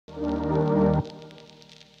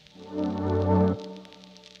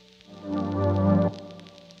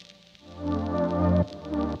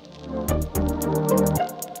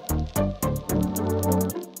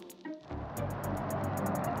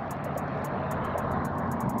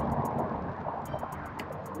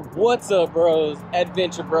What's up, bros?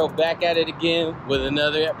 Adventure Bro back at it again with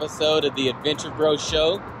another episode of the Adventure Bro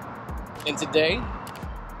Show. And today,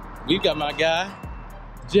 we've got my guy,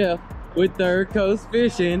 Jeff, with Third Coast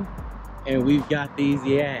Fishing, and we've got these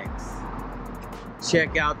yaks.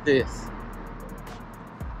 Check out this.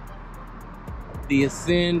 The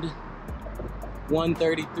Ascent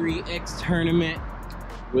 133X tournament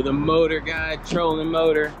with a motor guide, trolling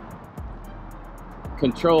motor,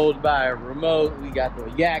 controlled by a remote. We got the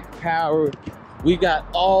yak power. We got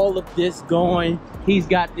all of this going. He's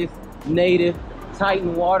got this native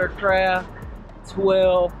Titan watercraft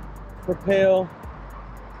 12 propel.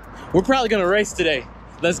 We're probably gonna race today.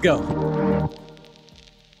 Let's go.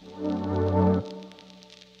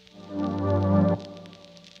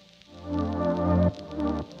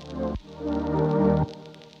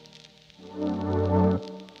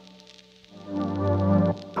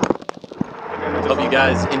 Hope you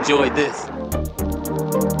guys enjoyed this.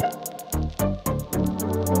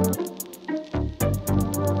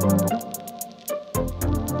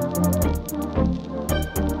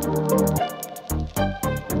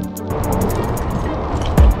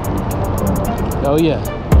 Oh yeah.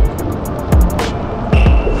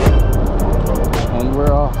 And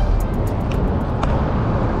we're off.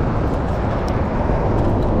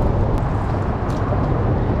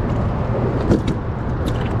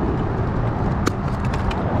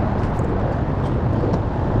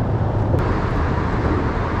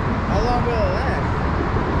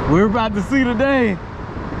 We're about to see today.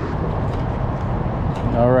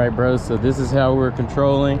 All right, bro, so this is how we're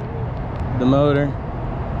controlling the motor.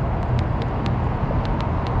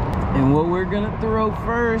 And what we're gonna throw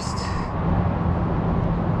first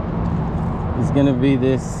is gonna be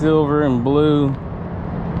this silver and blue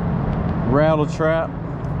rattle trap.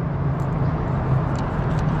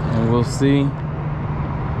 And we'll see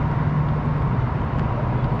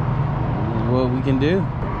what we can do.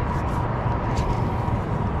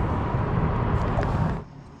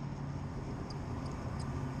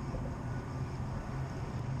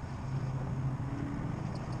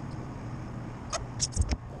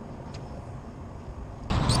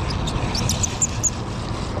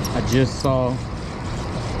 I just saw,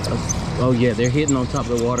 oh yeah, they're hitting on top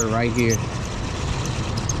of the water right here. I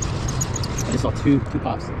just saw two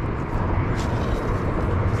pops.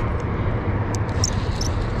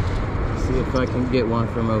 See if I can get one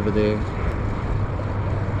from over there.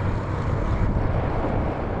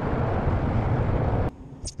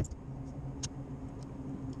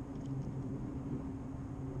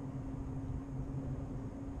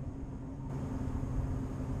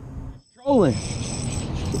 Trolling.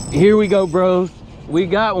 Here we go, bros. We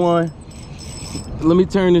got one. Let me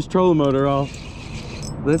turn this trolling motor off.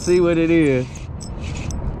 Let's see what it is.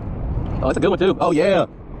 Oh, it's a good one too. Oh yeah.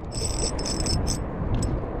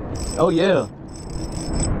 Oh yeah.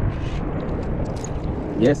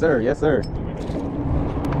 Yes sir, yes sir.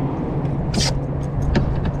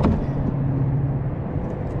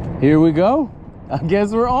 Here we go. I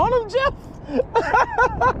guess we're on them, Jeff.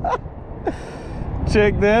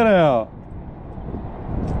 Check that out.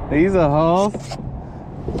 He's a hoss.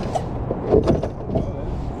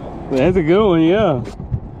 That's a good one, yeah.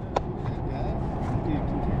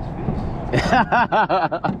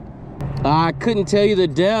 I couldn't tell you the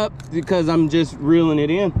depth because I'm just reeling it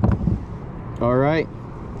in. All right,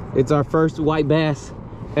 it's our first white bass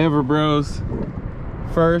ever, bros.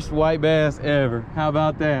 First white bass ever. How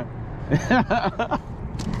about that?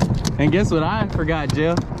 And guess what I forgot,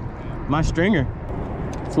 Jeff? My stringer.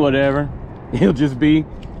 It's whatever. He'll just be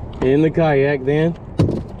in the kayak then.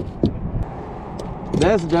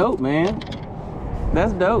 That's dope, man.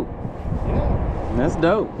 That's dope. That's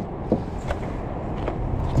dope.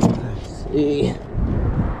 Let's see.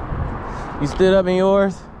 You stood up in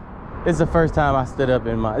yours? It's the first time I stood up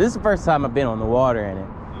in mine. This is the first time I've been on the water in it.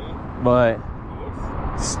 But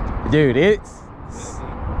dude, it's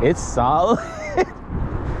solid.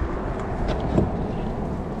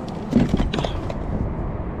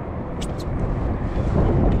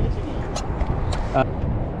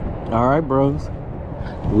 All right, bros,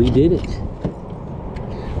 we did it.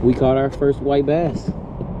 We caught our first white bass.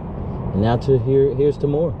 And now here's to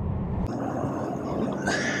more.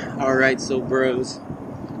 All right, so bros,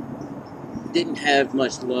 didn't have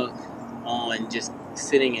much luck on just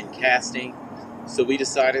sitting and casting. So we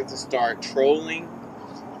decided to start trolling,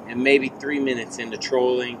 and maybe 3 minutes into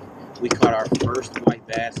trolling, we caught our first white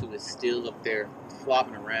bass who is still up there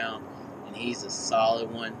flopping around, and he's a solid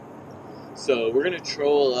one. So we're gonna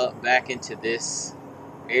troll up back into this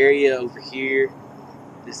area over here,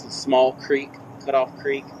 this small creek, cutoff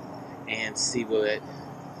creek, and see what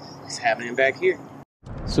is happening back here.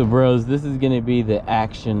 So bros, this is gonna be the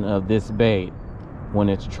action of this bait when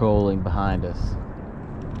it's trolling behind us.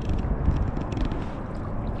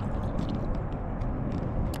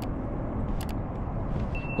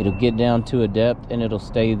 It'll get down to a depth and it'll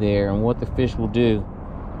stay there, and what the fish will do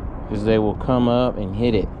is they will come up and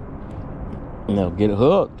hit it and they'll get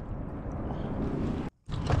hooked.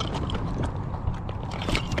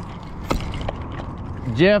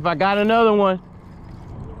 Jeff, I got another one.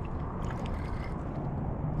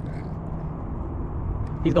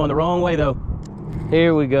 He's going the wrong way though.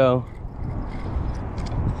 Here we go.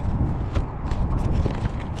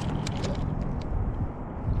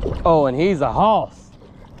 Oh, and he's a hoss.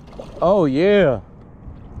 Oh yeah.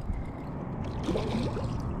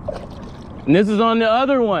 And this is on the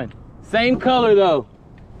other one. Same color though.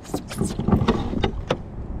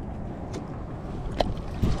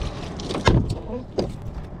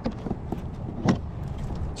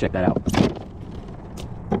 Check that out.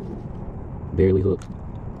 Barely hooked.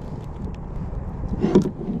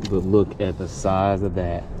 But look at the size of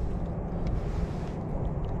that.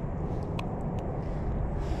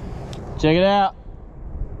 Check it out.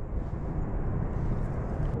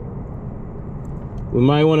 We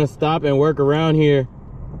might want to stop and work around here.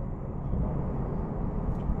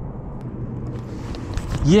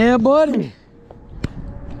 Yeah, buddy.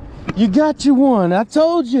 You got you one. I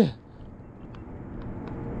told you.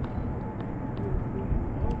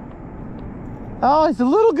 Oh, it's a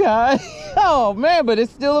little guy. Oh man, but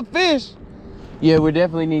it's still a fish. Yeah, we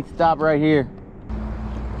definitely need to stop right here.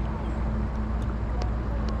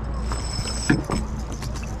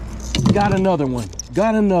 Got another one.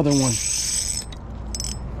 Got another one.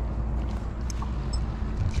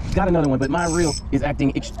 Got another one, but my reel is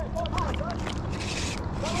acting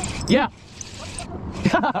yeah.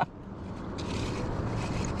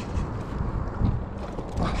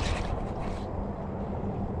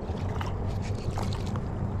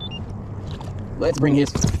 Let's bring his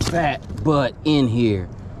fat butt in here.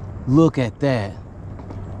 Look at that.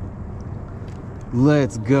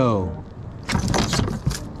 Let's go.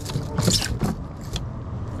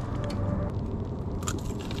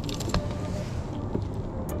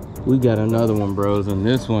 We got another one, bros, and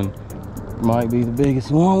this one might be the biggest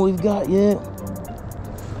one we've got yet.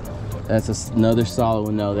 That's another solid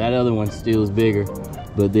one. No, that other one still is bigger,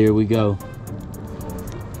 but there we go.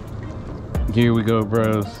 Here we go,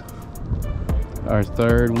 bros. Our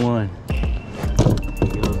third one.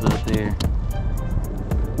 It goes up there.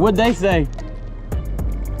 What'd they say?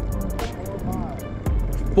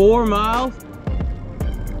 4 miles?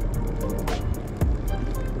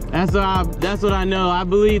 That's what I know. I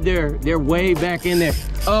believe they're way back in there.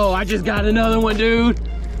 Oh, I just got another one, dude.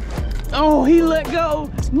 Oh, he let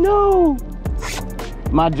go. No.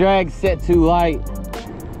 My drag set too light.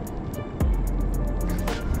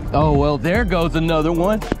 Oh, well, there goes another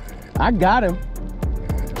one. I got him.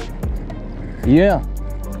 Yeah,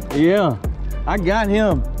 I got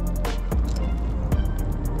him.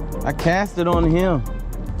 I cast it on him.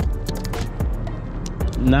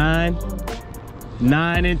 9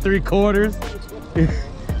 3/4.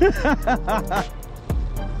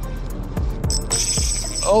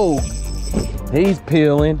 Oh, he's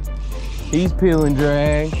peeling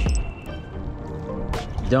drag.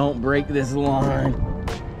 Don't break this line.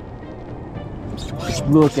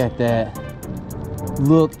 Look at that.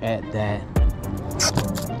 Look at that.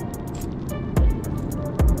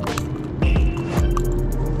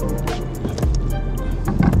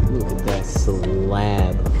 Look at that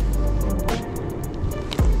slab.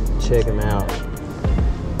 Check him out.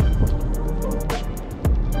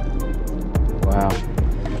 Wow.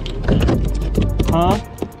 Huh?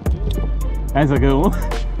 That's a good one.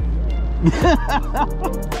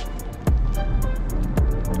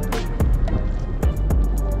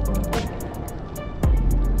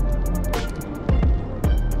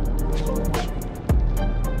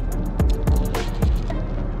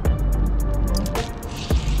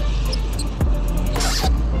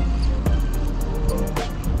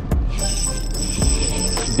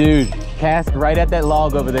 Dude, cast right at that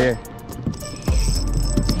log over there.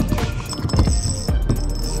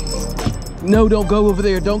 No, don't go over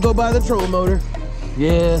there. Don't go by the trolling motor.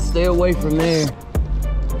 Yeah, stay away from there.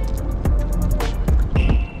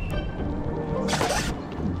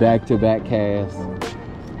 Back-to-back cast.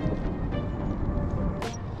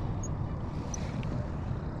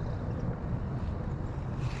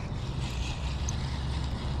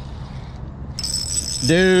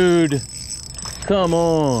 Dude, come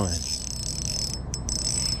on.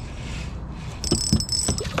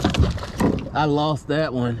 I lost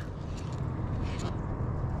that one.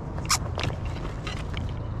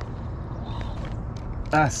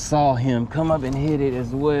 I saw him come up and hit it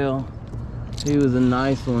as well. He was a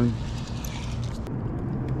nice one.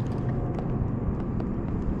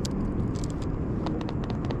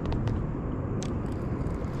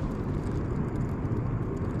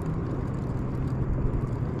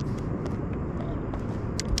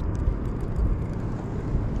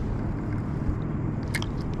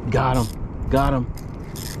 Got him. Got him.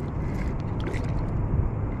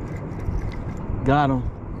 Got him.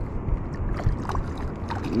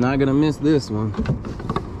 Not gonna miss this one.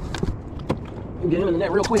 Get him in the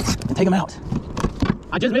net real quick and take him out.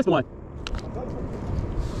 I just missed one.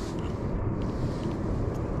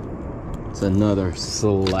 It's another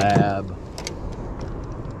slab.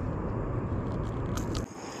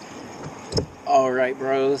 All right,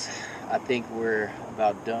 bros. I think we're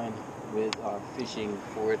about done with our fishing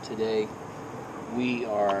for today. We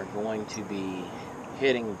are going to be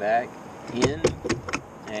heading back in,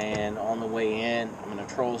 and on the way in I'm gonna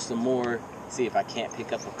troll some more, see if I can't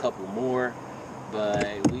pick up a couple more,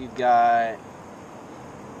 but we've got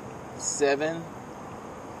 7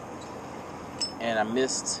 and I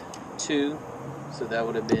missed 2, so that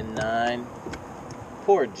would have been 9.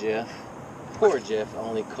 Poor Jeff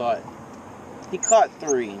only caught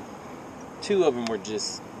 3. 2 of them were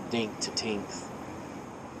just dink to tinks,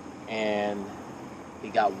 and he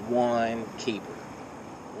got one keeper.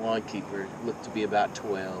 Looked to be about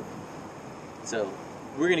 12. So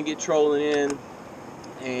we're gonna get trolling in,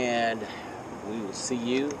 and we will see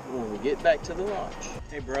you when we get back to the launch.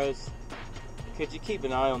 Hey bros, could you keep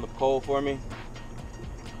an eye on the pole for me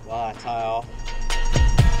while I tie off?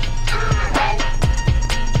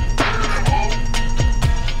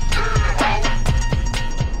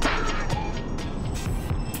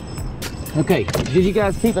 Okay, did you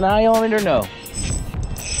guys keep an eye on it or no?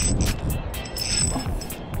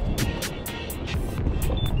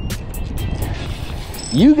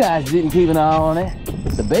 You guys didn't keep an eye on it.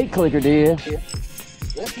 The bait clicker did. Yeah.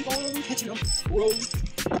 Let's keep on catching them. Roll.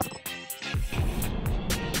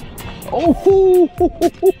 Oh,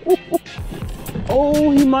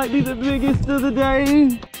 oh, he might be the biggest of the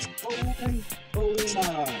day. Okay. Oh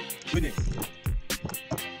my goodness.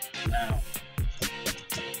 Wow.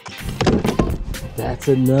 That's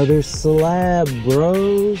another slab,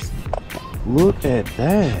 bros. Look at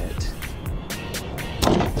that.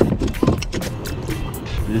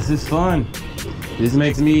 This is fun. This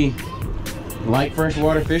makes me like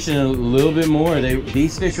freshwater fishing a little bit more.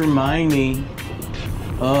 These fish remind me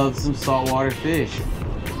of some saltwater fish.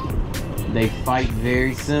 They fight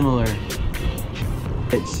very similar.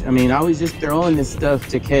 I mean, I was just throwing this stuff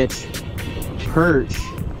to catch perch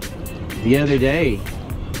the other day.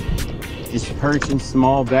 Just perch and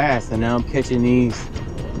small bass, and now I'm catching these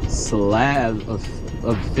slabs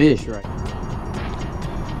of fish right now.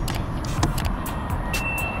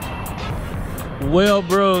 Well,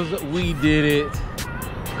 bros, we did it.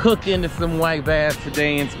 Hooked into some white bass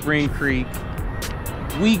today in Spring Creek.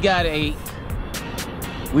 We got 8.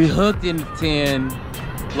 We hooked into 10.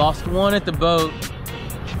 Lost 1 at the boat.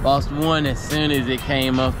 Lost 1 as soon as it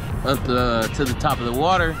came up to the top of the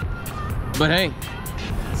water. But hey,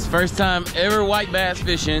 it's first time ever white bass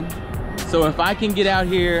fishing. So if I can get out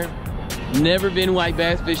here, never been white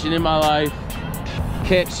bass fishing in my life,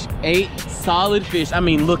 catch 8 solid fish. I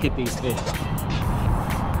mean, look at these fish.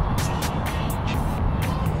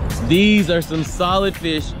 These are some solid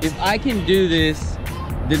fish. If I can do this,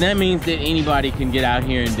 then that means that anybody can get out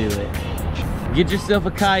here and do it. Get yourself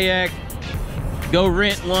a kayak, go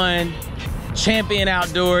rent one. Champion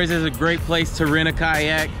Outdoors is a great place to rent a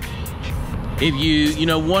kayak. If you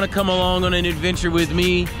want to come along on an adventure with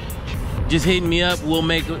me, just hit me up. We'll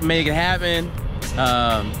make it happen.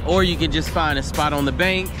 Or you can just find a spot on the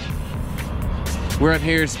bank. We're up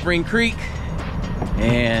here at Spring Creek,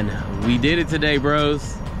 and we did it today,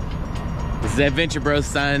 bros. This is Adventure Bros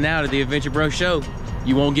signing out of the Adventure Bros Show.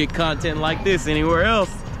 You won't get content like this anywhere else.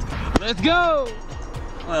 Let's go!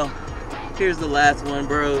 Well, here's the last one,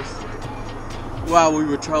 bros. While we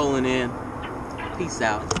were trolling in. Peace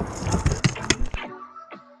out.